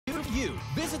too.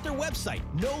 Visit their website,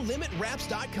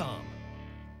 NoLimitWraps.com.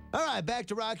 All right, back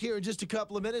to rock here in just a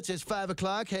couple of minutes as 5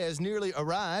 o'clock has nearly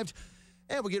arrived.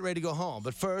 And we're getting ready to go home.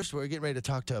 But first, we're getting ready to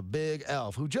talk to Big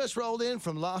Elf, who just rolled in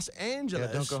from Los Angeles.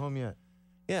 Yeah, don't go home yet.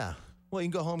 Yeah. Well, you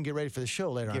can go home and get ready for the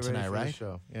show later on tonight, right? The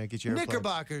show. Yeah, get your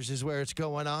Knickerbockers is where it's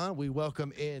going on. We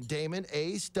welcome in Damon,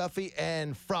 Ace, Duffy,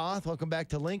 and Froth. Welcome back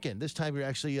to Lincoln. This time you're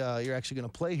actually going to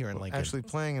play here in Lincoln. Actually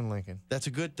playing in Lincoln. That's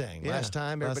a good thing. Yeah. Last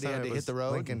time everybody had to hit the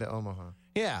road. Lincoln to Omaha.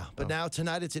 Yeah, but now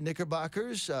tonight it's at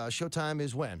Knickerbockers. Showtime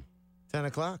is when? 10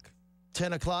 o'clock.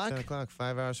 10 o'clock? 10 o'clock,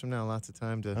 5 hours from now. Lots of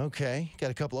time to. Okay.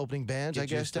 Got a couple opening bands, I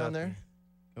guess, down there.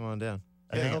 Come on down.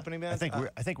 Opening band?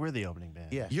 I think we're the opening band.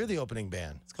 Yeah. You're the opening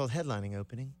band. It's called headlining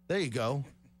opening. There you go.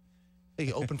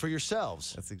 You open for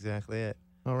yourselves. That's exactly it.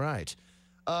 All right.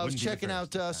 I was Wouldn't be the checking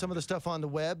first out some of the stuff on the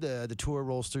web. The tour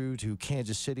rolls through to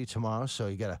Kansas City tomorrow, so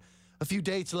you got a few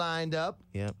dates lined up.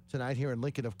 Yep. Tonight here in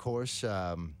Lincoln, of course.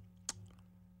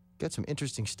 Got some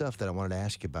interesting stuff that I wanted to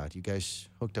ask you about. You guys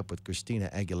hooked up with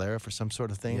Christina Aguilera for some sort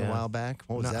of thing a while back.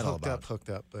 What was Not that all about? hooked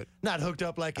up, but Not hooked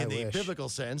up like in the wish. biblical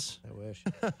sense. I wish.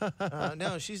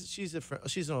 No, she's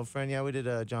an old friend. Yeah, we did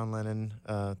a John Lennon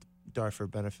Darfur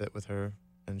benefit with her,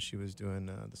 and she was doing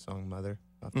the song "Mother"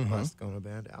 off the Bust Going to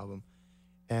Band album,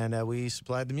 and we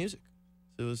supplied the music,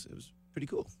 so it was pretty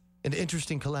cool. An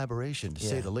interesting collaboration, to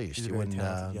say the least. she's a You very wouldn't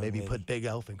talented young maybe lady. put Big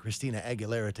Elf and Christina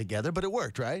Aguilera together, but it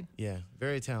worked, right? Yeah,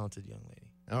 very talented young lady.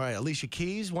 All right, Alicia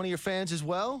Keys, one of your fans as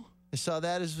well. I saw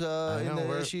that as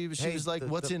she was like,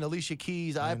 "What's in Alicia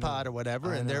Keys' iPod or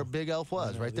whatever?" And there Big Elf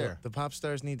was right there. The pop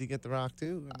stars need to get the rock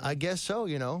too. I guess so.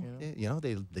 You know,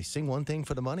 they sing one thing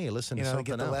for the money and listen to to something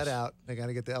get the else. lead out, they got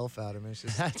to get the elf out. I mean, it's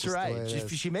just, That's just the way right.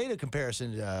 it is. She made a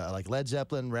comparison like Led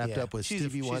Zeppelin wrapped up with She's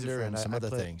Stevie a Wonder friend. and some other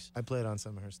played- things. I played on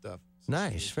some of her stuff.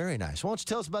 Nice, very nice. Why don't you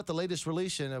tell us about the latest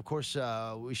release? And of course,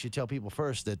 we should tell people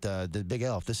first that the Big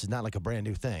Elf, this is not like a brand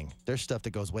new thing. There's stuff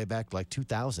that goes way back to like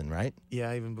 2000, right?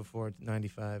 Yeah, even before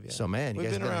 '95. Yeah. So man, you We've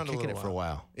guys been have around been kicking it for a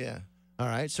while. Yeah. All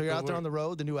right, so you're But out there we're- on the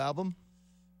road, the new album.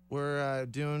 We're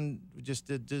we just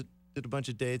did a bunch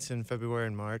of dates in February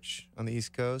and March on the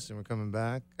East Coast, and we're coming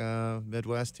back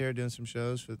Midwest here doing some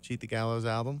shows for the Cheat the Gallows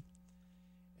album.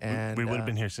 And we would have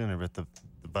been here sooner, but the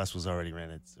bus was already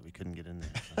rented, so we couldn't get in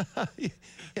there. So.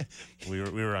 we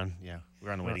were on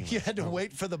the waiting list. You had to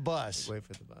wait for the bus. Wait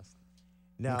for the bus.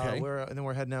 No, Okay.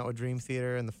 we're heading out with Dream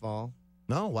Theater in the fall.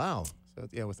 Oh wow! So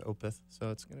yeah, with Opeth. So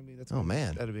it's gonna be that'll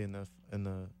be in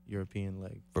the European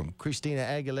leg. From Christina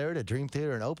Aguilera to Dream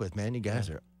Theater and Opeth, man, you guys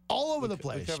are all over the We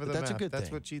place. cover But the that's a map. good That's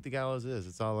thing. what Cheat the Gallows is.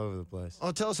 It's all over the place.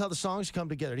 Oh, tell us how the songs come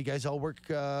together. Do you guys all work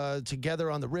together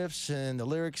on the riffs and the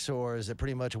lyrics, or is it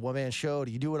pretty much a one-man show?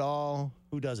 Do you do it all?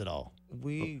 Who does it all?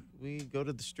 We go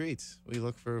to the streets. We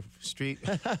look for street.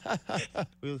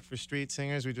 We look for street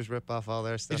singers. We just rip off all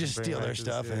their stuff. You just and bring steal it their right to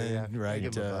the stuff studio. and Yeah. write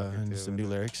Give 'em a buck or two, some and new then-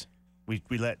 lyrics. We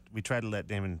try to let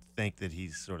Damon think that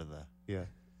he's sort of the Yeah.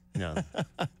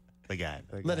 the guy.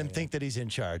 Let him think that he's in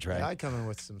charge, right? Yeah, I come in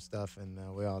with some stuff, and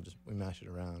we mash it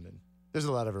around, and there's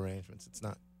a lot of arrangements. It's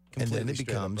not And completely then it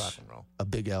straight up becomes rock and roll. a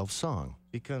Big Elf song.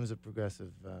 Becomes a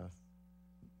progressive,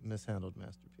 mishandled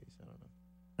masterpiece. I don't know.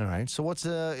 All right. So what's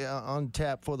on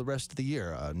tap for the rest of the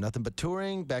year? Nothing but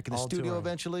touring, back in the All studio touring.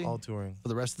 eventually All touring. for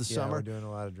the rest of the Yeah, summer. we're doing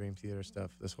a lot of Dream Theater stuff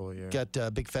this whole year.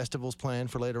 Got big festivals planned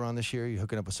for later on this year. You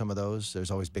hooking up with some of those? There's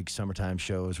always big summertime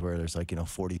shows where there's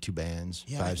 42 bands,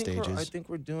 Yeah, 5 stages. I think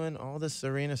we're doing all this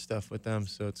arena stuff with them,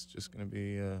 so it's just going to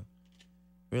be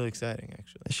really exciting,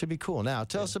 actually. It should be cool. Now,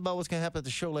 tell us about what's going to happen at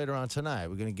the show later on tonight.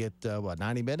 We're going to get,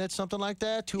 90 minutes, something like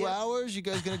that? 2 hours? You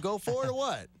guys going to go for it or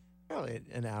what? Probably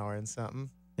an hour and something.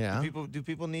 Yeah. Do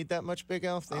people need that much Big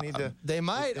Elf? They need to. They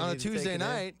might they on a need to take Tuesday it in.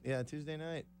 night. Yeah, Tuesday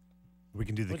night. We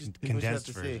can do the We'll just have condensed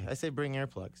to see. version. I say bring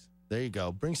earplugs. There you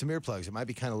go. Bring some earplugs. It might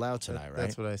be kind of loud tonight, right?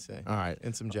 That's what I say. All right.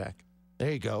 And some Jack.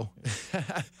 There you go.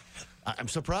 I'm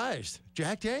surprised.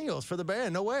 Jack Daniels for the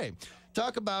band. No way.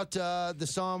 Talk about the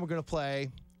song we're going to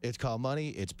play. It's called Money,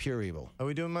 It's Pure Evil. Are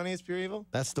we doing Money is Pure Evil?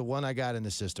 That's the one I got in the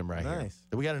system right here. Nice.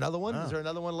 Do we got another one? Oh. Is there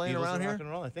another one laying Evils around of here? Rock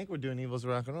and Roll. I think we're doing Evils of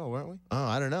Rock and Roll, weren't we? Oh,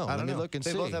 I don't know. I don't Let me know. look and they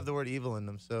see. both have the word evil in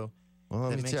them, so Well, let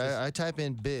that me makes tell you, us I type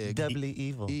in big doubly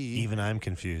evil. E, Even I'm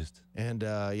confused. and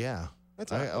yeah.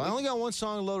 That's all right. I only got one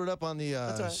song loaded up on the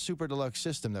That's all right. Super Deluxe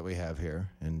system that we have here,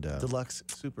 and Deluxe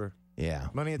Super. yeah,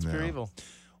 Money, it's pure no. evil.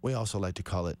 We also like to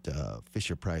call it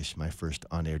Fisher Price, my first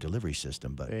on-air delivery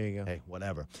system. But There you go. hey,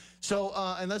 whatever. So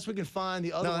unless we can find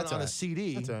the other No, one that's on all a right.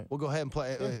 CD, That's all right. we'll go ahead and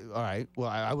play. All right. Well,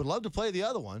 I would love to play the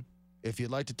other one. If you'd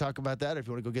like to talk about that, or if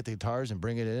you want to go get the guitars and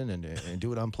bring it in and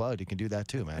do it unplugged, you can do that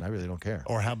too, man. I really don't care.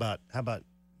 Or how about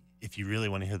if you really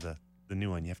want to hear the the new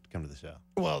one, you have to come to the show.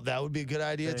 Well, that would be a good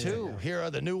idea, There you too. go. Here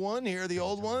are the new one. Here are the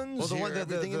old ones. Well, the here one that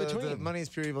everything in between. the Money is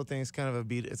Pure Evil thing is kind of a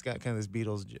beat. It's got kind of this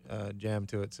Beatles jam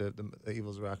to it. So the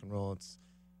Evil's rock and roll.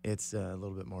 It's a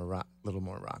little bit more rock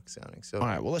sounding. So All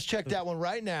right, well, let's check that one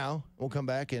right now. We'll come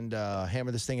back and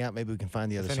hammer this thing out. Maybe we can find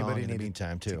the other if song anybody in the needed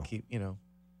meantime, to too. keep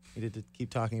needed to keep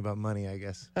talking about money, I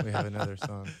guess we have another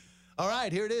song. All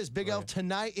right, here it is. Big All Elf right.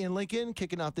 tonight in Lincoln,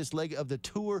 kicking off this leg of the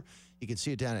tour. You can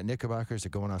see it down at Knickerbockers. They're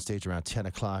going on stage around 10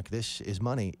 o'clock. This is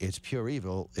Money. It's Pure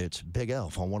Evil. It's Big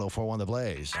Elf on 104.1 The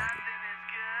Blaze. Nothing is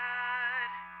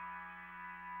good.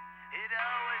 It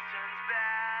always turns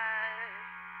bad.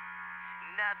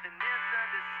 Nothing is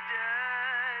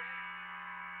understood.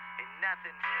 And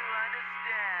nothing to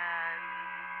understand.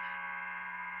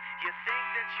 You think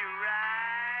that you're right.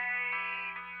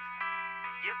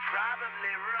 You're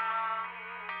probably wrong.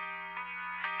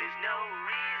 There's no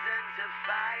reason to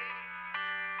fight.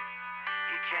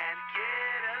 You can't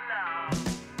get along.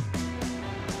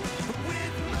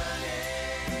 With money,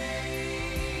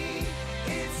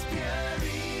 it's pure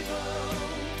evil.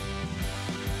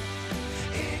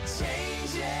 It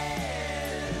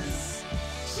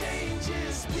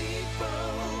changes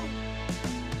people.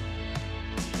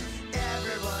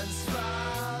 Everyone's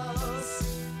false,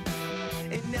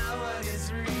 and no one is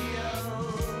real.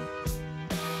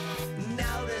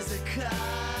 Now there's a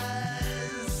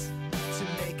cause to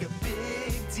make a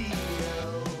big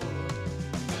deal.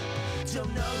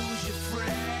 Don't know who's your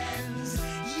friends,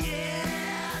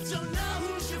 yeah. Don't know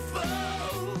who's your foe.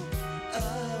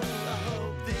 Oh, I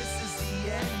hope this is the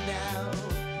end now.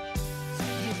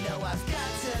 You know I've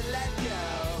got to let go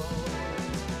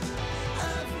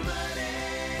of money.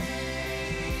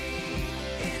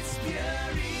 It's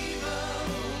pure evil.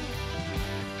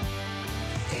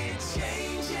 It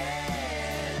changes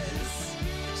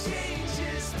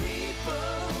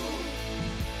people.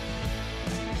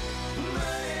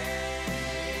 Money,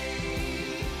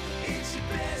 it's your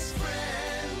best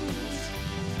friend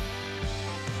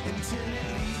until it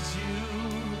leads you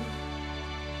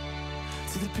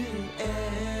to the bitter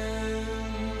end.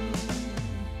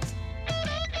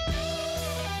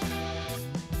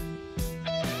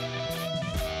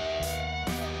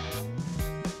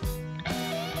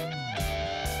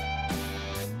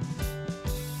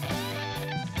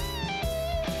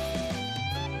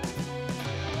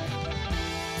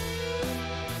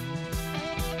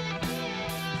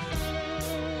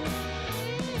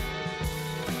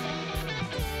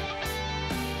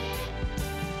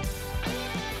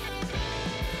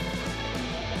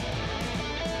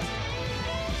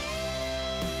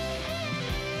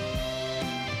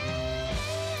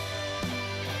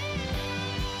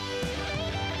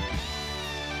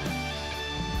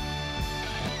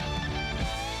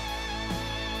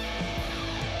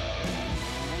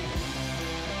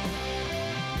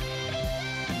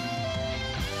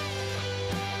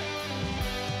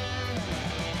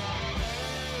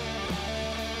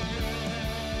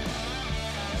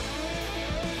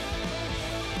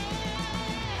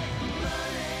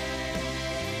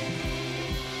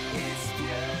 It's pure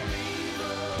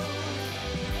evil.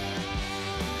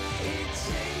 It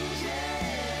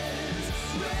changes,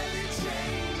 well, it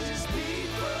changes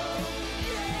people.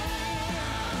 Yeah,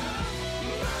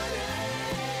 money,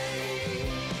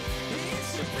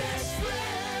 it's your best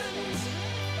friend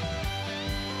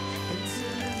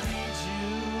until it leads you.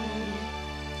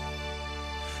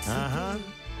 Uh-huh.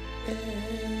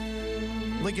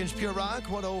 Lincoln's Pure Rock,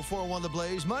 104.1 The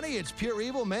Blaze. Money, it's Pure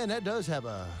Evil. Man, that does have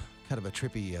a kind of a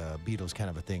trippy Beatles kind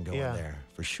of a thing going Yeah. there,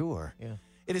 for sure. Yeah.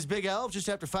 It is Big Elf just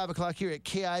after 5 o'clock here at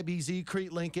KIBZ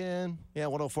Crete, Lincoln. Yeah,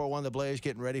 104.1 The Blaze,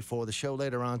 getting ready for the show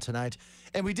later on tonight.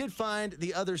 And we did find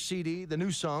the other CD, the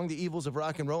new song, The Evils of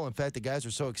Rock and Roll. In fact, the guys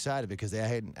were so excited because they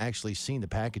hadn't actually seen the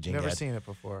packaging Never yet. seen it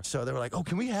before. So they were like, oh,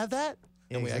 can we have that?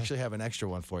 Yeah, And we exactly. actually have an extra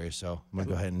one for you. So I'm going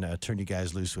to go ahead and turn you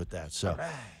guys loose with that. So,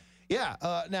 yeah,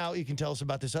 now you can tell us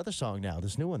about this other song now,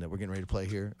 this new one that we're getting ready to play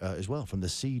here as well from the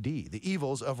CD, The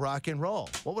Evils of Rock and Roll.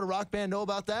 What would a rock band know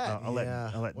about that? I'll let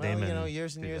well, Damon you know,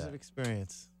 years and do years that. of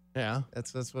experience. Yeah.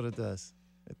 That's what it does.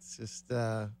 It's just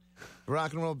the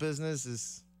rock and roll business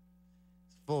is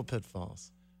full of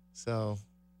pitfalls. So,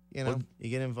 you know, you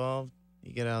get involved,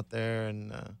 you get out there,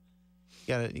 and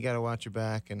you gotta watch your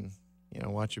back and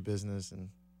watch your business. And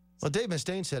Well, Dave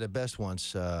Mustaine said it best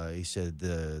once. He said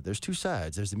there's two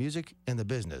sides. There's the music and the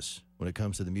business when it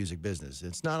comes to the music business.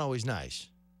 It's not always nice.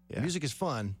 Yeah. The music is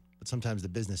fun, but sometimes the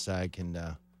business side can...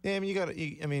 yeah, I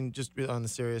mean, just on the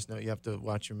serious note, you have to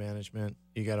watch your management.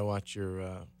 You got to watch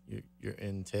your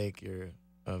intake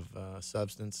of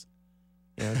substance,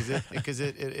 You know, because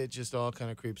it just all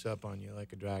kind of creeps up on you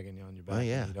like a dragon on your back. Oh,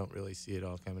 yeah. And you don't really see it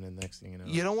all coming in. Next thing you know,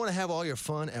 You don't want to have all your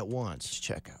fun at once, it's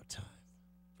checkout time.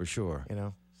 for sure. You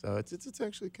know, so it's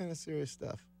actually kind of serious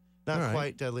stuff. Not All right.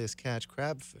 quite deadliest catch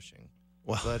crab fishing,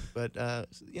 Well, but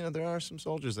you know, there are some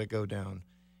soldiers that go down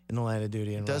in the line of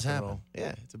duty. And It does rock and happen. roll.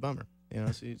 Yeah, it's a bummer. You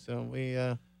know, so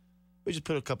we just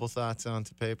put a couple thoughts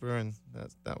onto paper, and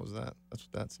that was that. That's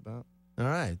what that's about. all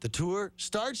right. The tour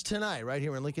starts tonight right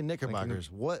here in Lincoln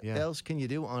Knickerbockers. What yeah. else can you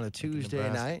do on a Tuesday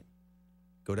Nebraska. night?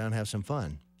 Go down and have some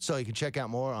fun. So you can check out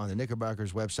more on the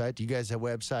Knickerbockers website. Do you guys have a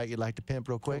website you'd like to pimp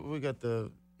real quick? We got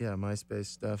the MySpace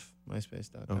stuff.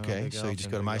 MySpace.com. Okay, Big so you Elf just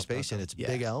and go to Big Elf MySpace and it's yeah.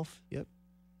 Big Elf. Yep.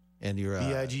 And you're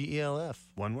BIGELF.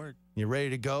 One word. you're ready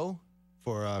to go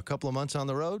for a couple of months on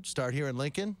the road. Start here in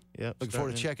Lincoln. Yep. Looking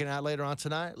forward to checking out later on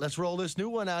tonight. Let's roll this new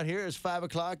one out here as 5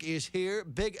 o'clock is here.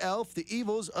 Big Elf, The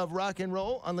Evils of Rock and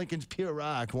Roll on Lincoln's Pure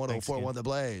Rock, 104.1 The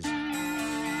Blaze.